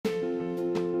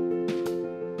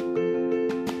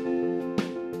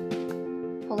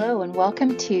Hello, and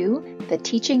welcome to the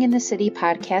Teaching in the City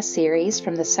podcast series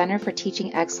from the Center for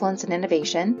Teaching Excellence and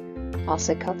Innovation,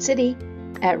 also called CITI,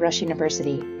 at Rush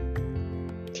University.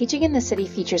 Teaching in the City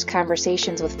features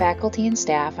conversations with faculty and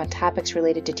staff on topics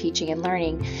related to teaching and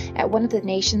learning at one of the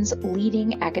nation's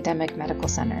leading academic medical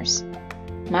centers.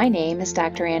 My name is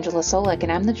Dr. Angela Solik,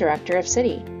 and I'm the director of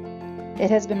CITI.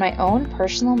 It has been my own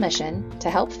personal mission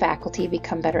to help faculty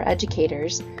become better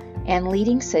educators, and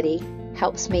leading CITI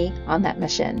helps me on that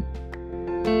mission.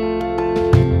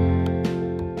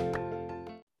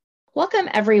 Welcome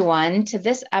everyone to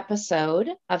this episode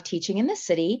of Teaching in the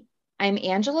City. I'm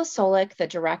Angela Solik, the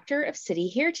Director of CITI,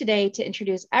 here today to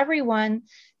introduce everyone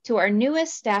to our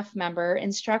newest staff member,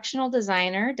 instructional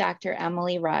designer, Dr.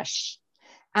 Emily Rush.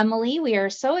 Emily, we are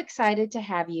so excited to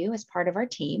have you as part of our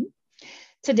team.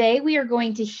 Today, we are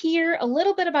going to hear a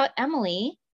little bit about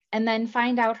Emily and then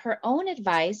find out her own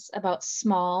advice about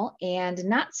small and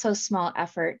not so small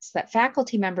efforts that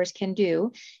faculty members can do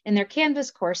in their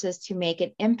Canvas courses to make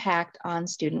an impact on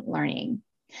student learning.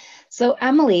 So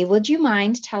Emily, would you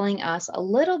mind telling us a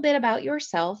little bit about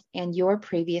yourself and your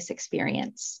previous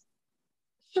experience?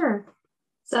 Sure.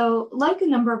 So like a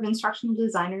number of instructional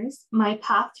designers, my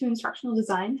path to instructional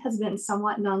design has been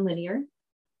somewhat nonlinear.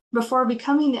 Before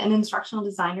becoming an instructional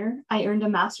designer, I earned a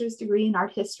master's degree in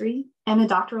art history and a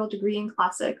doctoral degree in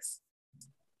classics.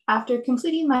 After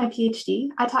completing my PhD,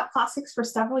 I taught classics for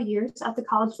several years at the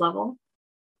college level.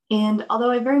 And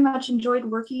although I very much enjoyed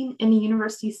working in a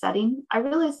university setting, I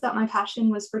realized that my passion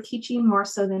was for teaching more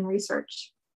so than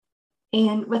research.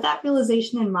 And with that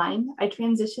realization in mind, I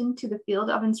transitioned to the field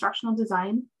of instructional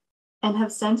design and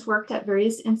have since worked at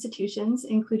various institutions,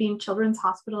 including Children's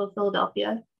Hospital of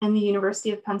Philadelphia and the University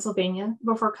of Pennsylvania,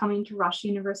 before coming to Rush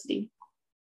University.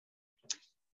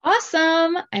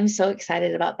 Awesome. I'm so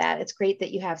excited about that. It's great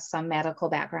that you have some medical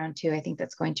background too. I think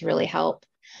that's going to really help.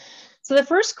 So the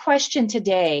first question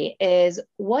today is,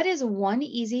 what is one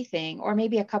easy thing, or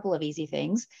maybe a couple of easy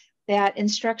things, that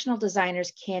instructional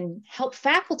designers can help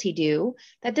faculty do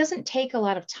that doesn't take a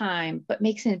lot of time, but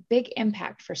makes a big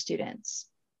impact for students?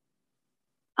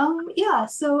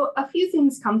 So a few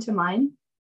things come to mind.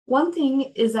 One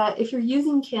thing is that if you're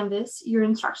using Canvas, your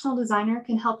instructional designer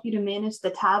can help you to manage the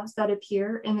tabs that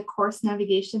appear in the course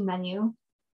navigation menu,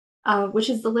 which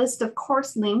is the list of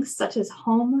course links such as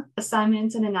home,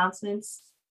 assignments, and announcements.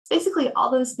 Basically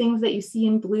all those things that you see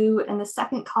in blue and the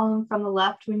second column from the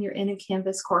left when you're in a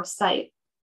Canvas course site.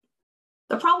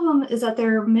 The problem is that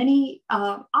there are many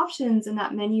options in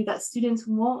that menu that students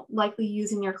won't likely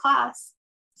use in your class.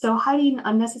 So hiding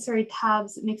unnecessary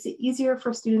tabs makes it easier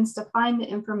for students to find the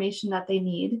information that they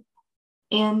need.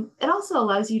 And it also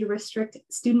allows you to restrict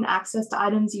student access to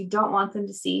items you don't want them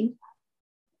to see.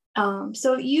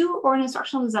 So you or an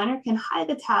instructional designer can hide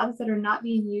the tabs that are not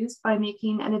being used by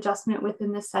making an adjustment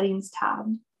within the settings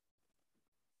tab.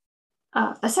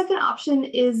 A second option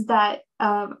is that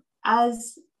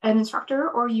as an instructor,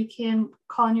 or you can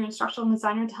call on your instructional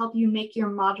designer to help you make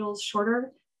your modules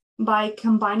shorter by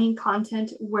combining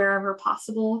content wherever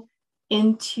possible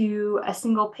into a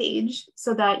single page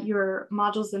so that your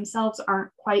modules themselves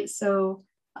aren't quite so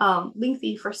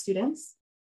lengthy for students.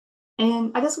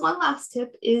 And I guess one last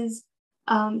tip is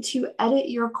to edit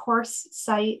your course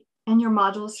site and your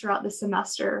modules throughout the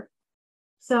semester.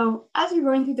 So as you're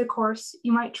going through the course,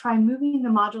 you might try moving the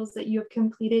modules that you have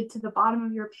completed to the bottom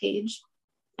of your page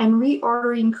and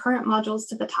reordering current modules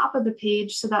to the top of the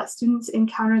page so that students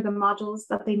encounter the modules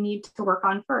that they need to work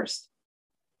on first.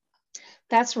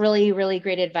 That's really, really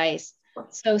great advice.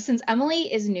 So since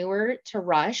Emily is newer to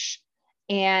Rush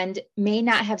and may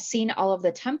not have seen all of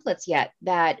the templates yet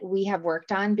that we have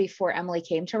worked on before Emily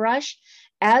came to Rush,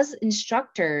 as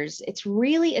instructors, it's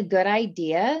really a good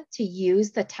idea to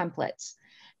use the templates,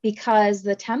 because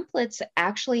the templates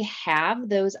actually have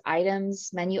those items,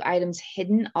 menu items,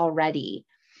 hidden already.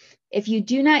 If you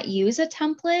do not use a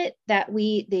template that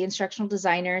the instructional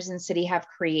designers in CITI have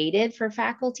created for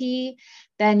faculty,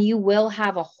 then you will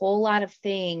have a whole lot of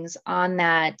things on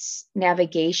that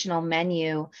navigational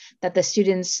menu that the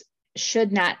students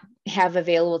should not have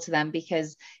available to them,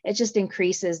 because it just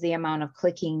increases the amount of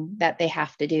clicking that they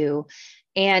have to do.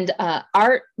 And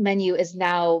our menu is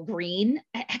now green.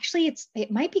 Actually, it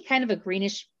might be kind of a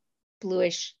greenish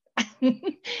bluish.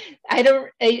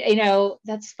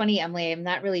 That's funny, Emily. I'm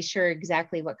not really sure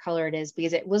exactly what color it is,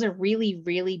 because it was a really,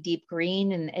 really deep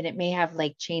green, and it may have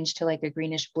like changed to like a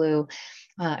greenish blue.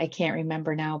 I can't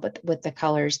remember now, but with the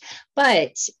colors.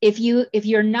 But if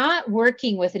you're not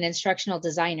working with an instructional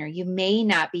designer, you may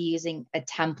not be using a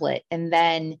template, and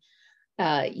then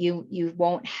you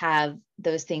won't have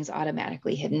those things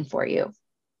automatically hidden for you.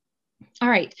 All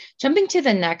right, jumping to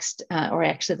the next, or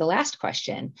actually the last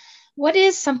question. What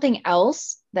is something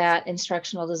else that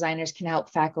instructional designers can help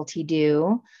faculty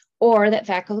do, or that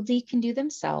faculty can do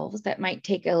themselves that might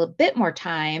take a little bit more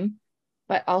time,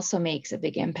 but also makes a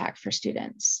big impact for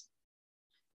students?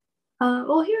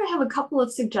 Well, here I have a couple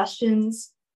of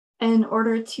suggestions in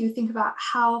order to think about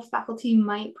how faculty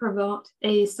might promote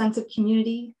a sense of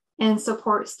community and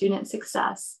support student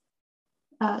success.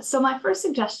 So my first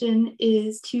suggestion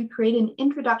is to create an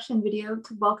introduction video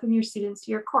to welcome your students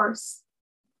to your course.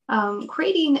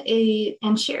 Creating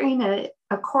and sharing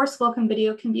a course welcome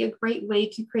video can be a great way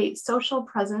to create social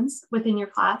presence within your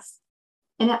class.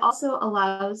 And it also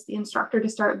allows the instructor to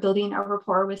start building a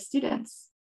rapport with students.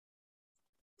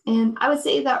 And I would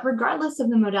say that regardless of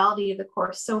the modality of the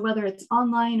course, so whether it's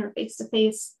online or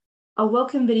face-to-face, a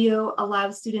welcome video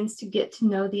allows students to get to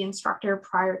know the instructor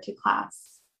prior to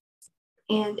class.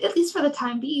 And at least for the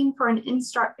time being, for an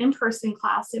in-person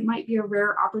class, it might be a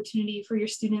rare opportunity for your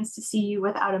students to see you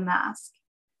without a mask.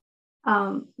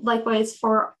 Likewise,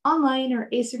 for online or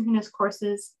asynchronous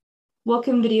courses,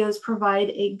 welcome videos provide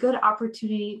a good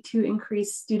opportunity to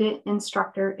increase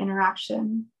student-instructor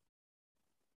interaction.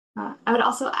 I would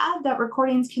also add that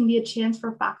recordings can be a chance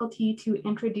for faculty to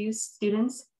introduce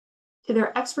students to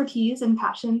their expertise and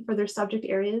passion for their subject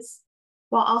areas,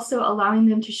 while also allowing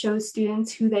them to show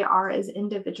students who they are as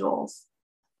individuals.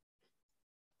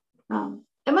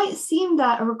 It might seem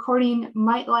that a recording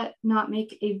might not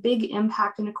make a big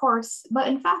impact in a course, but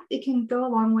in fact, it can go a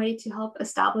long way to help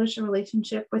establish a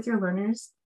relationship with your learners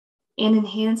and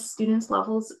enhance students'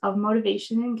 levels of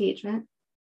motivation and engagement.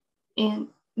 And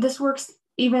this works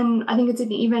I think it's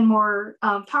an even more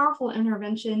powerful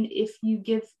intervention if you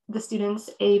give the students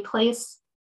a place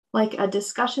like a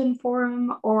discussion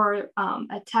forum or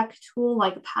a tech tool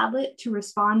like Padlet to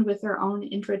respond with their own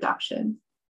introduction.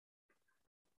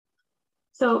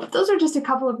 So those are just a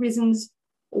couple of reasons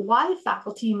why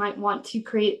faculty might want to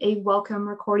create a welcome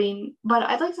recording, but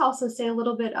I'd like to also say a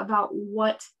little bit about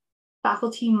what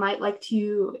faculty might like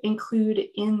to include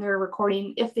in their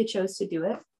recording if they chose to do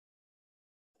it.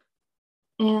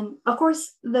 And of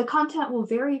course, the content will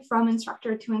vary from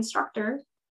instructor to instructor,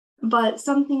 but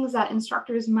some things that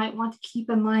instructors might want to keep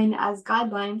in mind as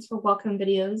guidelines for welcome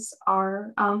videos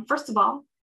are, first of all,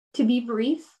 to be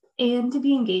brief and to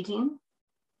be engaging.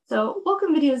 So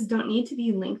welcome videos don't need to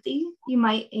be lengthy. You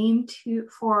might aim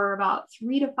for about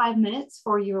 3 to 5 minutes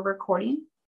for your recording.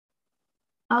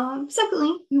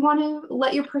 Secondly, you want to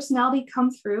let your personality come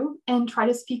through and try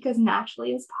to speak as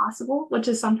naturally as possible, which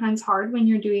is sometimes hard when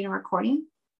you're doing a recording.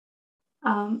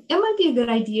 It might be a good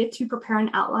idea to prepare an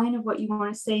outline of what you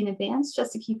want to say in advance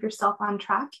just to keep yourself on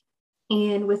track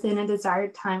and within a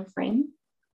desired time frame.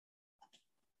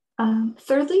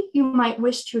 Thirdly, you might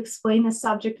wish to explain the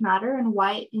subject matter and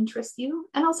why it interests you,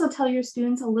 and also tell your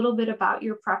students a little bit about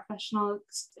your professional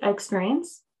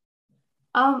experience.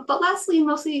 But lastly,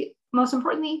 most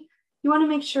importantly, you want to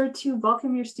make sure to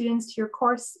welcome your students to your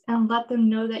course and let them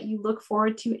know that you look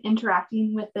forward to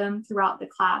interacting with them throughout the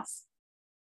class.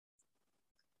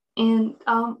 And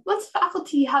once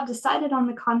faculty have decided on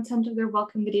the content of their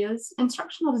welcome videos,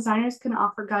 instructional designers can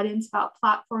offer guidance about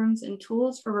platforms and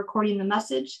tools for recording the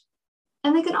message,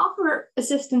 and they can offer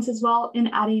assistance as well in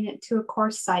adding it to a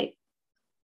course site.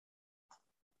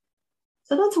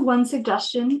 So that's one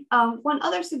suggestion. One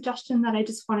other suggestion that I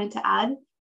just wanted to add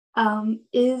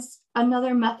is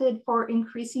another method for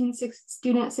increasing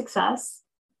student success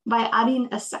by adding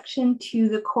a section to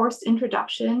the course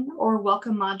introduction or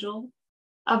welcome module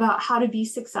about how to be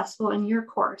successful in your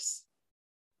course.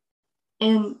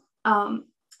 And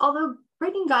although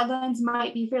grading guidelines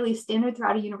might be fairly standard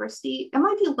throughout a university, it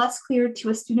might be less clear to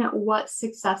a student what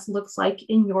success looks like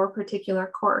in your particular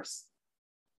course.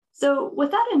 So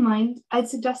with that in mind, I'd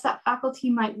suggest that faculty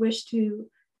might wish to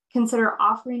consider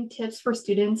offering tips for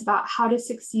students about how to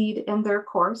succeed in their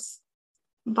course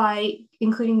by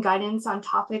including guidance on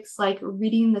topics like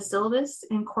reading the syllabus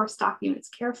and course documents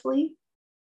carefully,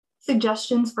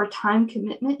 suggestions for time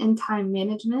commitment and time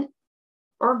management,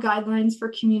 or guidelines for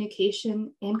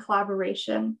communication and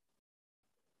collaboration.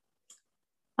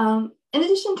 In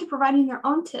addition to providing their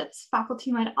own tips,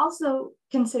 faculty might also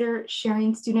consider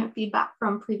sharing student feedback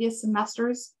from previous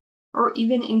semesters or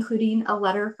even including a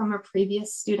letter from a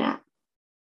previous student.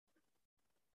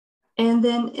 And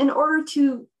then in order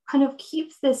to kind of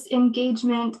keep this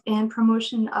engagement and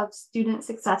promotion of student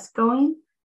success going,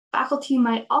 faculty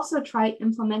might also try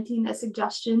implementing a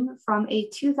suggestion from a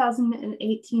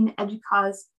 2018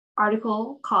 EDUCAUSE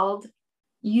article called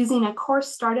 "Using a Course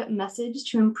Startup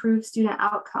Message to Improve Student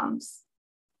Outcomes."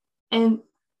 And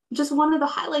Just one of the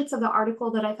highlights of the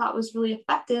article that I thought was really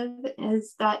effective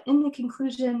is that in the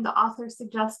conclusion, the author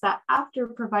suggests that after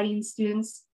providing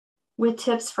students with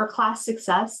tips for class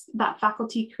success, that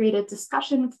faculty create a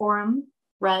discussion forum,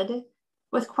 RED,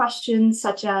 with questions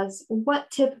such as,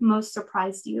 what tip most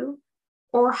surprised you?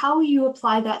 Or how will you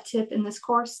apply that tip in this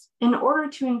course in order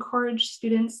to encourage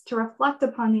students to reflect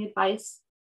upon the advice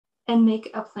and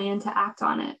make a plan to act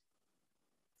on it?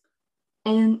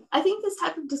 And I think this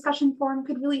type of discussion forum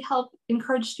could really help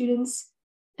encourage students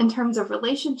in terms of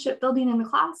relationship building in the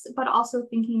class, but also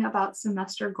thinking about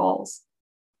semester goals.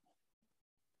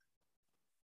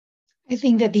 I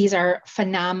think that these are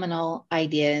phenomenal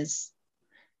ideas,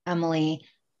 Emily.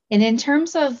 And in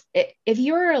terms of, if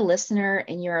you're a listener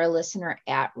and you're a listener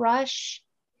at Rush,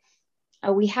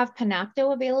 we have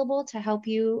Panopto available to help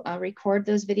you record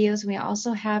those videos. We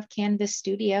also have Canvas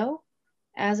Studio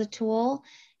as a tool.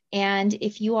 And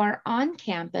if you are on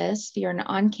campus, if you're an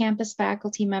on-campus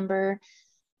faculty member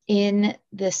in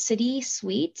the City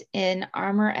Suite in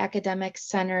Armour Academic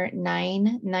Center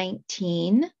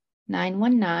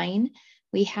 919,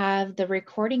 we have the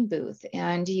recording booth,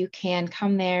 and you can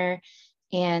come there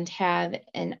and have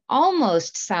an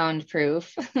almost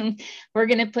soundproof. We're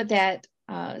going to put that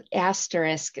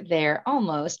asterisk there,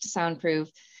 almost soundproof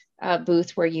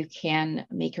booth where you can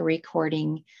make a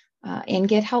recording and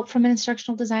get help from an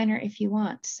instructional designer if you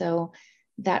want. So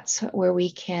that's where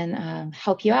we can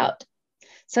help you out.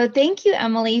 So thank you,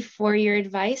 Emily, for your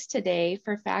advice today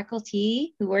for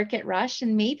faculty who work at Rush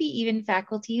and maybe even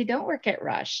faculty who don't work at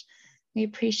Rush. We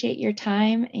appreciate your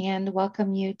time and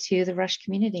welcome you to the Rush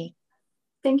community.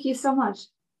 Thank you so much.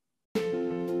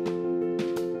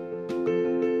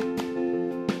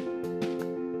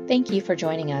 Thank you for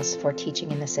joining us for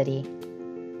Teaching in the City.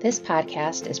 This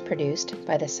podcast is produced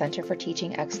by the Center for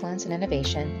Teaching Excellence and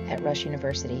Innovation at Rush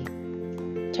University.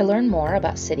 To learn more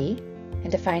about City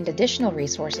and to find additional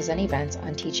resources and events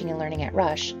on teaching and learning at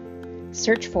Rush,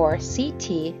 search for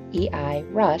CTEI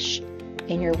Rush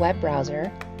in your web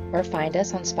browser or find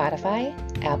us on Spotify,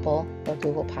 Apple, or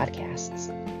Google Podcasts.